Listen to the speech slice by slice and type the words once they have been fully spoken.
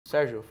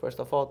Sérgio, first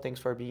of all,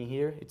 thanks for being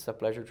here. It's a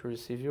pleasure to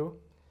receive you.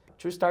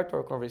 To start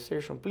our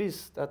conversation,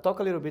 please talk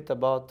a little bit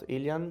about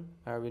Illian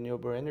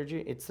Renewable Energy.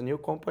 It's a new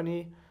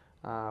company.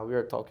 We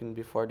were talking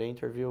before the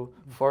interview,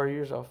 4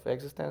 years of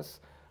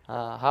existence.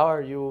 How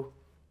are you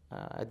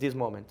at this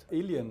moment?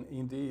 Illian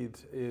indeed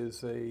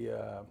is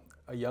a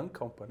young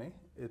company.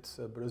 It's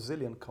a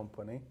Brazilian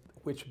company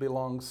which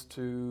belongs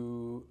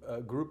to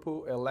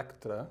Grupo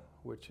Electra,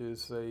 which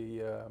is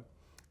a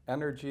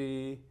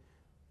energy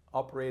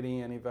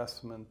operating and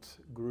investment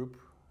group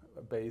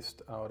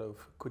based out of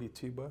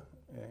Curitiba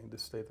in the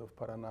state of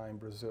Paraná in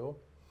Brazil.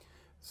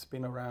 It's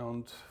been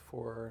around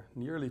for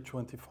nearly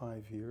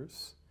 25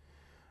 years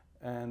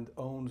and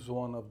owns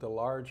one of the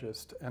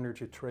largest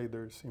energy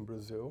traders in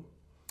Brazil,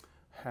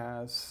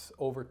 has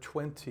over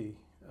 20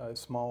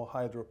 small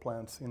hydro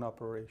plants in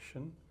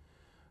operation.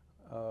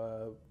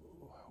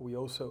 We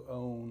also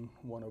own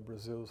one of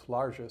Brazil's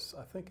largest,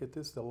 I think it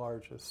is the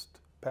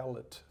largest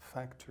pellet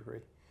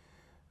factory,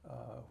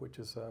 which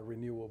is a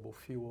renewable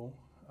fuel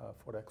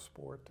for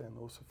export and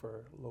also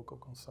for local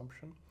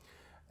consumption.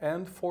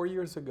 And 4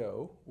 years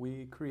ago,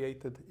 we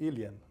created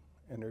Illian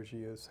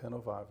Energias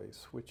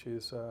Renováveis, which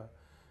is a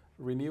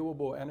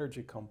renewable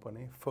energy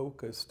company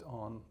focused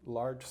on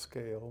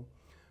large-scale,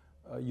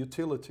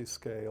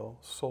 utility-scale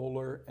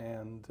solar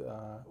and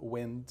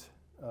wind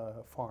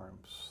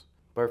farms.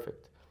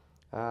 Perfect.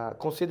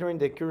 Considering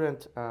the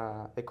current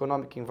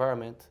economic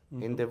environment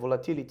and the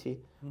volatility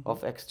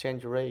of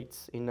exchange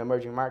rates in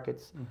emerging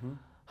markets,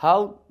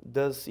 how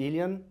does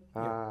Illian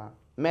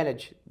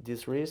manage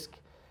this risk,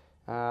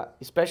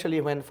 especially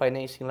when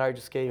financing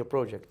large-scale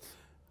projects?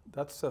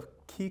 That's a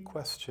key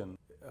question.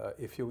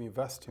 If you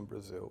invest in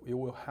Brazil, you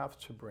will have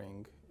to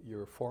bring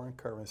your foreign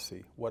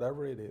currency,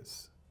 whatever it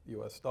is,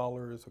 US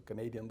dollars or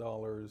Canadian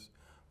dollars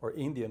or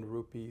Indian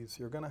rupees.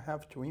 You're going to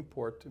have to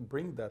import and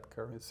bring that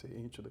currency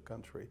into the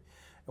country.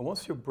 And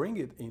once you bring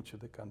it into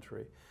the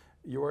country,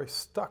 you are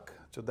stuck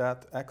to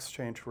that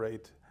exchange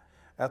rate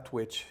at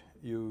which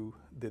you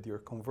did your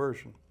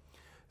conversion.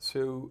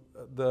 So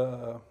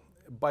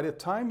by the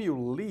time you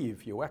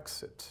leave, you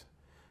exit.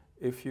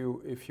 If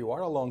you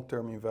are a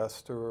long-term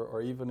investor,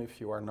 or even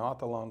if you are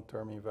not a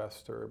long-term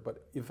investor,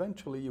 but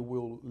eventually you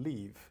will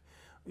leave.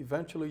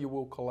 Eventually you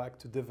will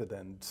collect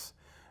dividends.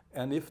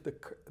 And if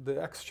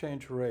the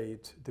exchange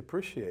rate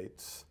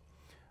depreciates,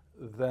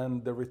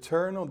 then the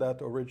return on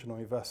that original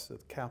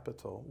invested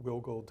capital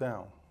will go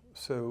down.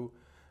 So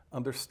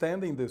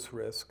understanding this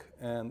risk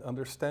and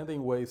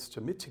understanding ways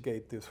to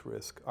mitigate this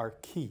risk are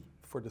key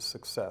for the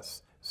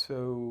success.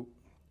 So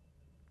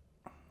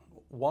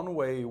one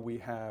way we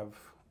have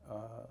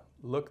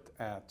looked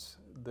at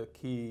the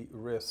key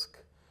risk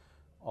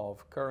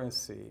of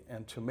currency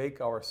and to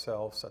make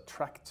ourselves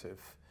attractive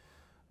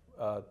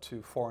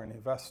to foreign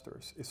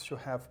investors is to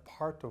have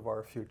part of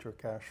our future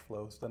cash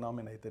flows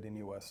denominated in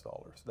US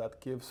dollars.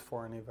 That gives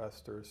foreign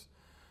investors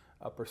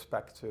a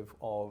perspective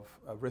of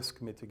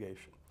risk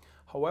mitigation.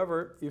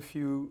 However,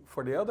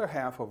 for the other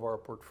half of our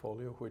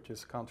portfolio, which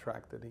is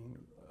contracted in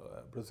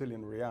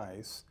Brazilian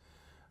reais,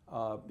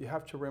 you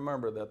have to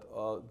remember that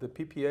the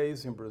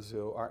PPAs in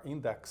Brazil are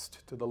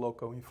indexed to the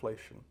local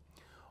inflation.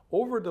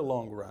 Over the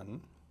long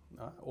run,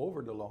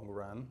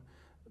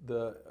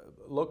 the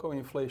local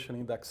inflation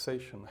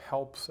indexation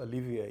helps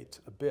alleviate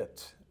a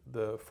bit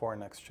the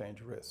foreign exchange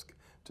risk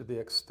to the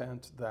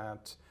extent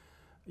that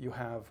you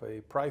have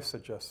a price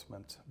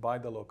adjustment by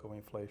the local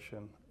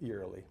inflation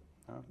yearly.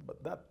 But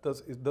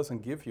it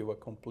doesn't give you a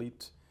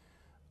complete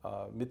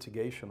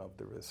mitigation of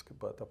the risk,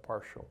 but a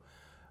partial.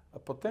 A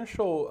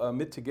potential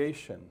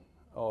mitigation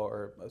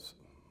or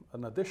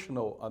an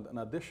additional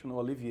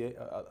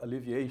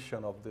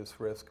alleviation of this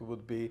risk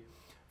would be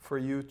for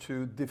you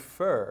to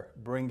defer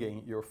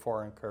bringing your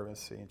foreign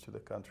currency into the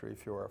country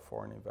if you're a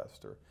foreign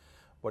investor.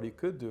 What you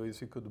could do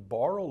is you could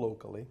borrow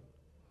locally,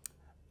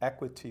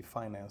 equity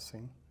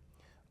financing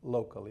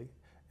locally,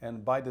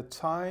 and by the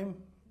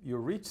time you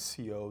reach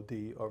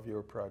COD of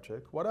your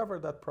project, whatever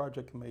that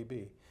project may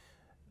be,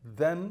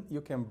 then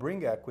you can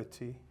bring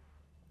equity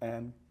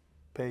and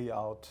pay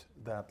out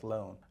that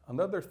loan.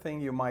 Another thing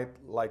you might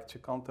like to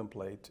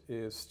contemplate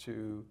is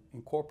to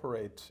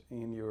incorporate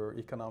in your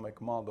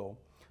economic model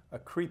a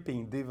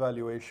creeping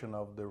devaluation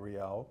of the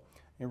real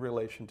in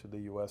relation to the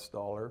US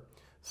dollar,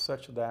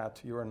 such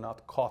that you are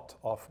not caught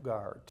off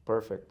guard.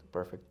 Perfect.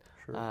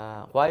 Sure.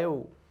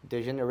 While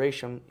the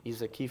generation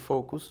is a key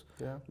focus,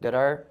 there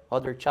are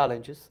other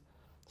challenges,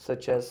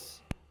 such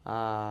as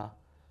the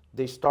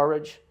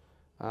storage,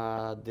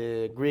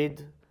 the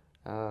grid,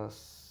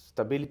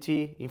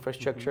 stability,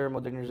 infrastructure,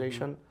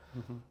 modernization.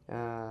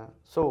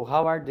 So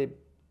how are the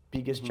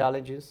biggest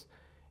challenges,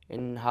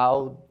 and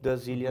how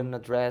does Illian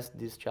address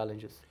these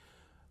challenges?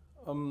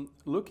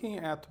 Looking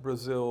at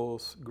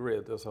Brazil's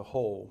grid as a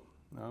whole,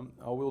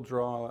 I will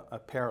draw a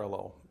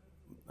parallel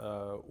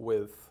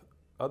with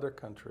other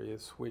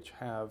countries which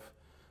have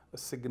a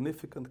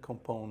significant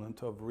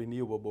component of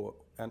renewable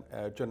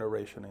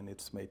generation in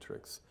its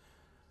matrix.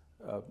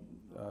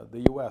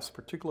 The US,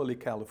 particularly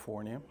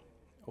California,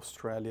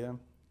 Australia,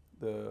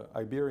 the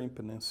Iberian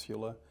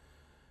Peninsula,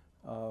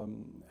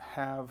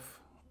 have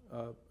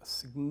a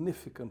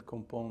significant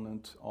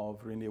component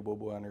of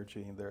renewable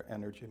energy in their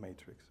energy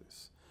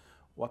matrices.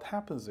 What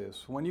happens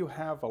is when you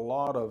have a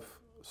lot of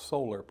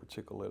solar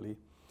particularly,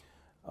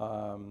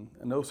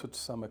 and also to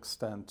some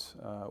extent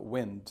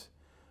wind,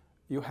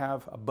 you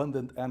have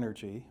abundant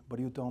energy, but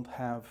you don't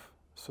have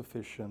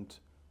sufficient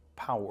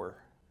power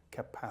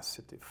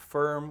capacity,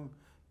 firm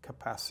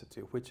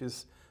capacity, which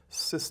is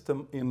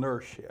system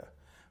inertia,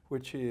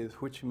 which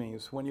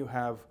means when you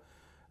have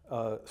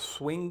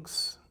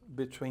swings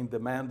between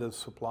demand and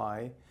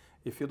supply,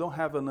 if you don't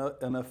have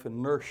enough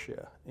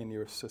inertia in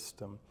your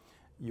system,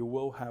 you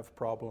will have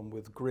problem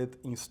with grid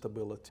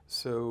instability.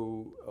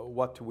 So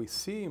what we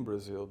see in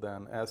Brazil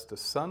then, as the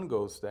sun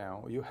goes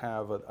down, you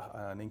have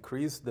an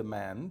increased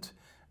demand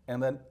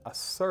and then a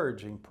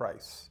surge in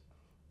price.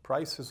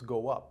 Prices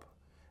go up,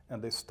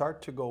 and they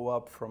start to go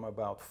up from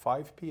about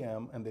 5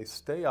 p.m. and they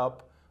stay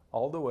up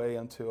all the way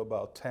until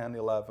about 10,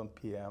 11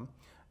 p.m.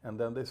 And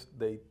then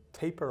they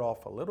taper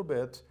off a little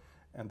bit,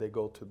 and they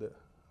go to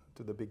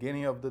the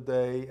beginning of the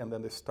day, and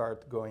then they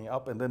start going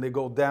up, and then they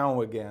go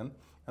down again,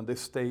 and they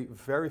stay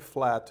very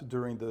flat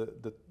during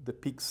the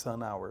peak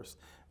sun hours,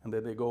 and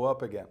then they go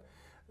up again.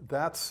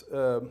 That's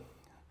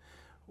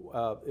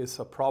is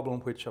a problem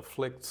which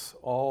afflicts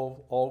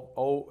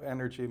all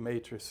energy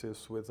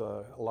matrices with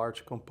a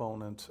large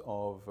component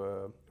of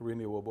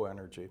renewable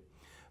energy.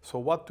 So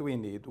what do we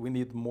need? We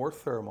need more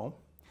thermal,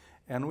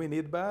 and we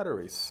need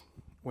batteries.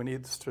 We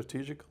need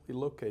strategically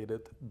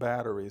located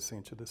batteries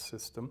into the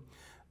system.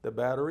 The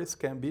batteries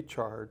can be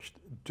charged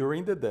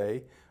during the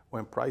day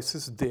when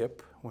prices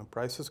dip. When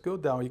prices go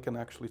down, you can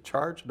actually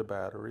charge the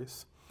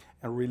batteries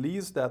and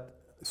release that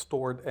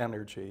stored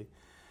energy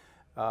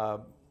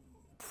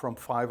from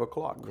 5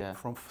 o'clock,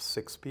 from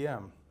 6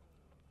 p.m.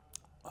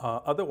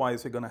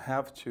 Otherwise, you're going to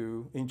have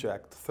to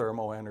inject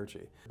thermal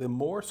energy. The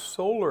more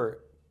solar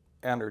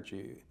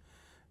energy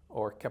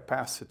or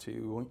capacity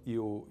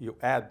you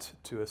add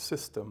to a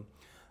system,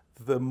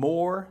 the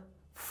more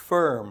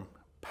firm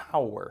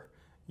power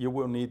you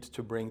will need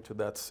to bring to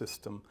that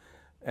system.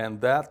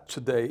 And that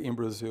today in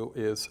Brazil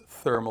is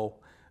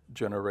thermal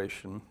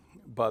generation.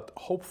 But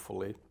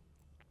hopefully,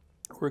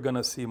 we're going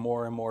to see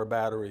more and more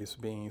batteries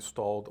being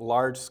installed,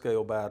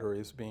 large-scale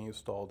batteries being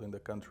installed in the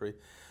country,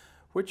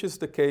 which is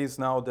the case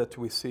now that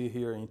we see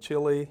here in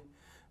Chile,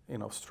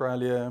 in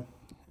Australia,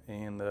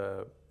 in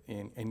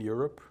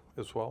Europe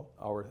as well.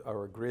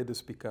 Our grid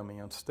is becoming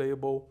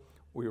unstable.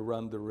 We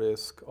run the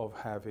risk of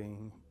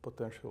having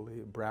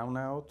potentially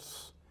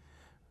brownouts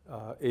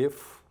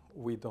if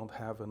we don't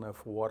have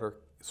enough water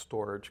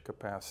storage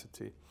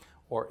capacity,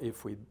 or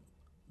if we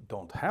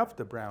don't have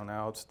the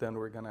brownouts, then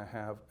we're going to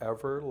have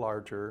ever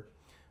larger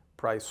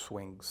price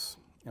swings.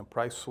 And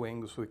price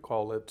swings, we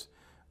call it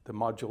the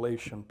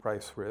modulation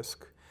price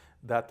risk.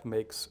 That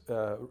makes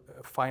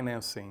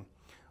financing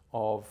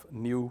of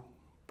new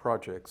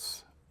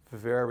projects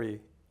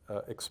very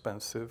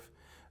expensive,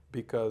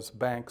 because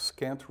banks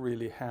can't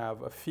really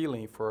have a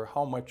feeling for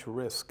how much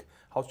risk,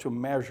 how to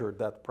measure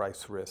that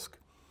price risk.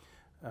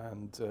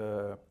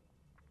 And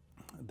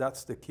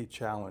that's the key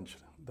challenge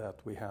that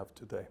we have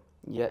today.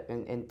 Yeah,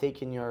 and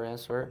taking your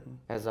answer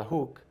as a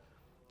hook,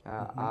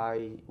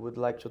 I would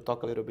like to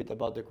talk a little bit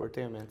about the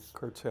curtailments.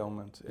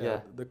 Curtailment,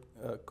 yeah. The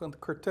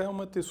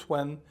curtailment is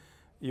when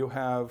you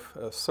have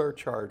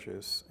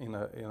surcharges in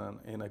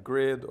a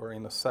grid or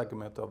in a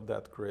segment of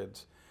that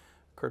grid.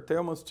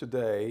 Curtailments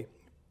today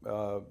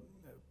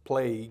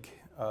plague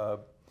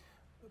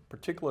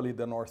particularly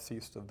the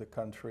northeast of the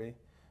country,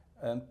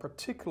 and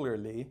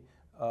particularly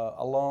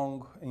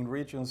in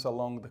regions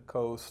along the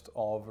coast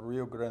of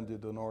Rio Grande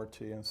do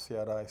Norte and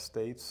Ceará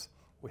states.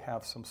 We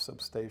have some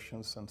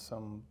substations and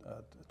some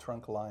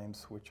trunk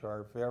lines which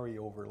are very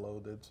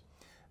overloaded,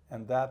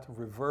 and that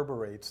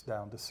reverberates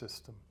down the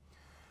system.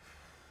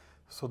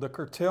 So the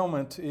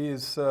curtailment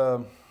is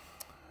a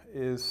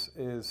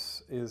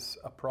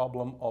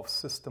problem of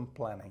system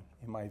planning,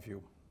 in my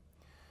view.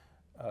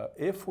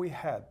 If we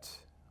had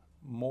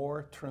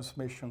more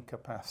transmission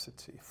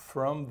capacity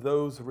from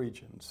those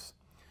regions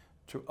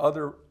to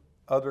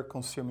other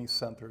consuming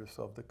centers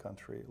of the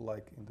country,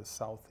 like in the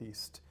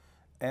southeast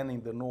and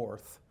in the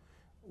north,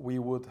 we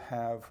would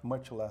have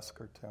much less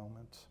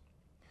curtailment.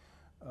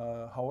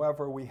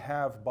 However, we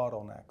have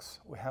bottlenecks.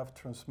 We have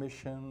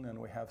transmission and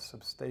we have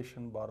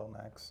substation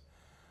bottlenecks,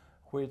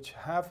 which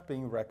have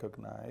been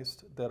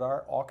recognized. There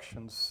are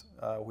auctions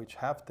which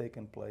have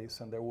taken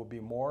place, and there will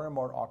be more and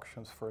more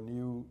auctions for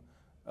new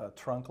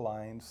trunk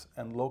lines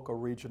and local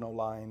regional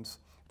lines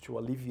to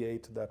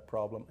alleviate that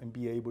problem and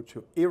be able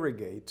to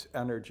irrigate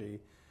energy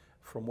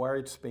from where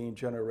it's being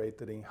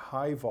generated in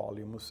high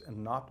volumes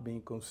and not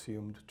being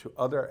consumed to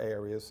other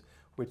areas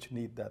which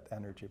need that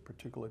energy,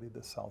 particularly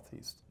the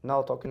southeast.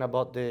 Now talking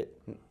about the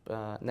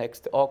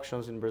next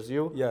auctions in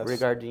Brazil, yes,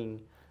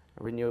 regarding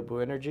renewable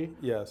energy.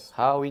 Yes.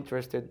 How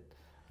interested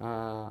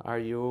are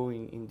you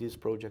in these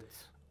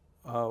projects?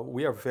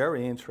 We are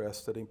very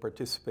interested in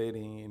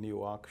participating in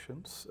new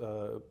auctions,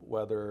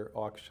 whether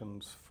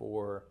auctions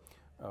for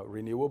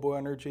renewable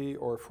energy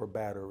or for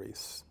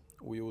batteries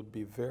we would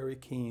be very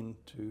keen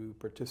to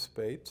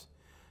participate.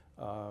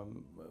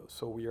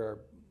 So we are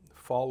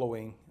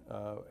following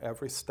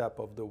every step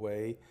of the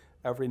way,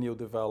 every new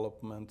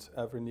development,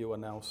 every new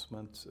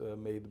announcement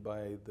made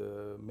by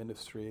the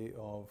Ministry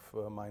of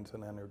Mines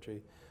and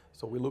Energy.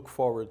 So we look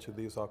forward to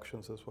these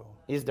auctions as well.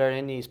 Is there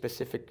any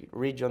specific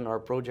region or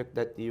project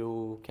that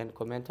you can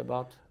comment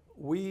about?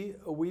 We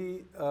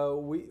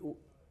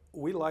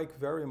like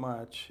very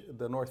much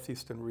the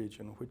northeastern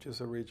region, which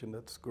is a region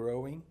that's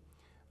growing.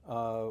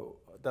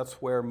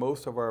 That's where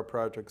most of our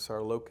projects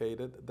are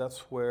located.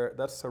 That's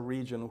a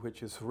region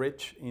which is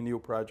rich in new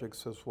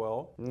projects as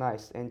well.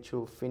 Nice. And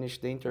to finish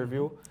the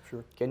interview,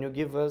 Sure. Can you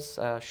give us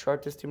a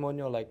short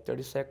testimonial, like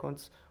 30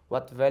 seconds?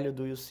 What value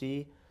do you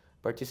see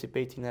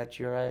participating at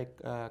GRI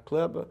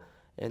Club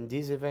and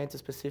this event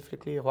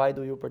specifically? Why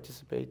do you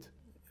participate?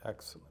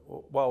 Excellent.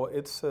 Well,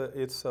 it's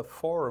a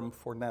forum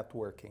for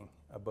networking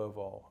above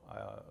all.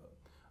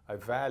 I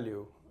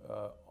value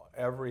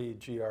every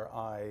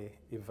GRI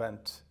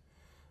event,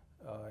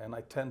 and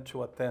I tend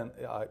to attend.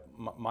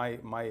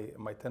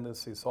 My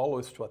tendency is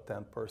always to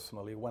attend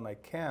personally. When I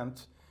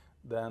can't,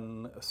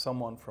 then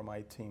someone from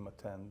my team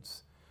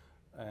attends,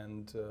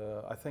 and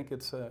I think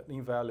it's an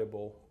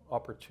invaluable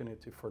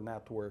opportunity for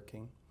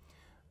networking,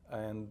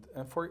 and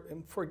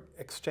for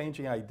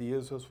exchanging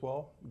ideas as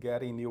well,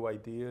 getting new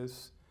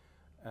ideas,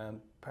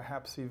 and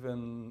perhaps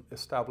even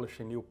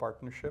establishing new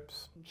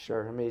partnerships.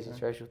 Sure, amazing,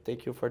 Sérgio.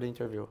 Thank you for the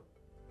interview.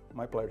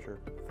 My pleasure.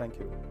 Thank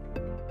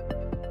you.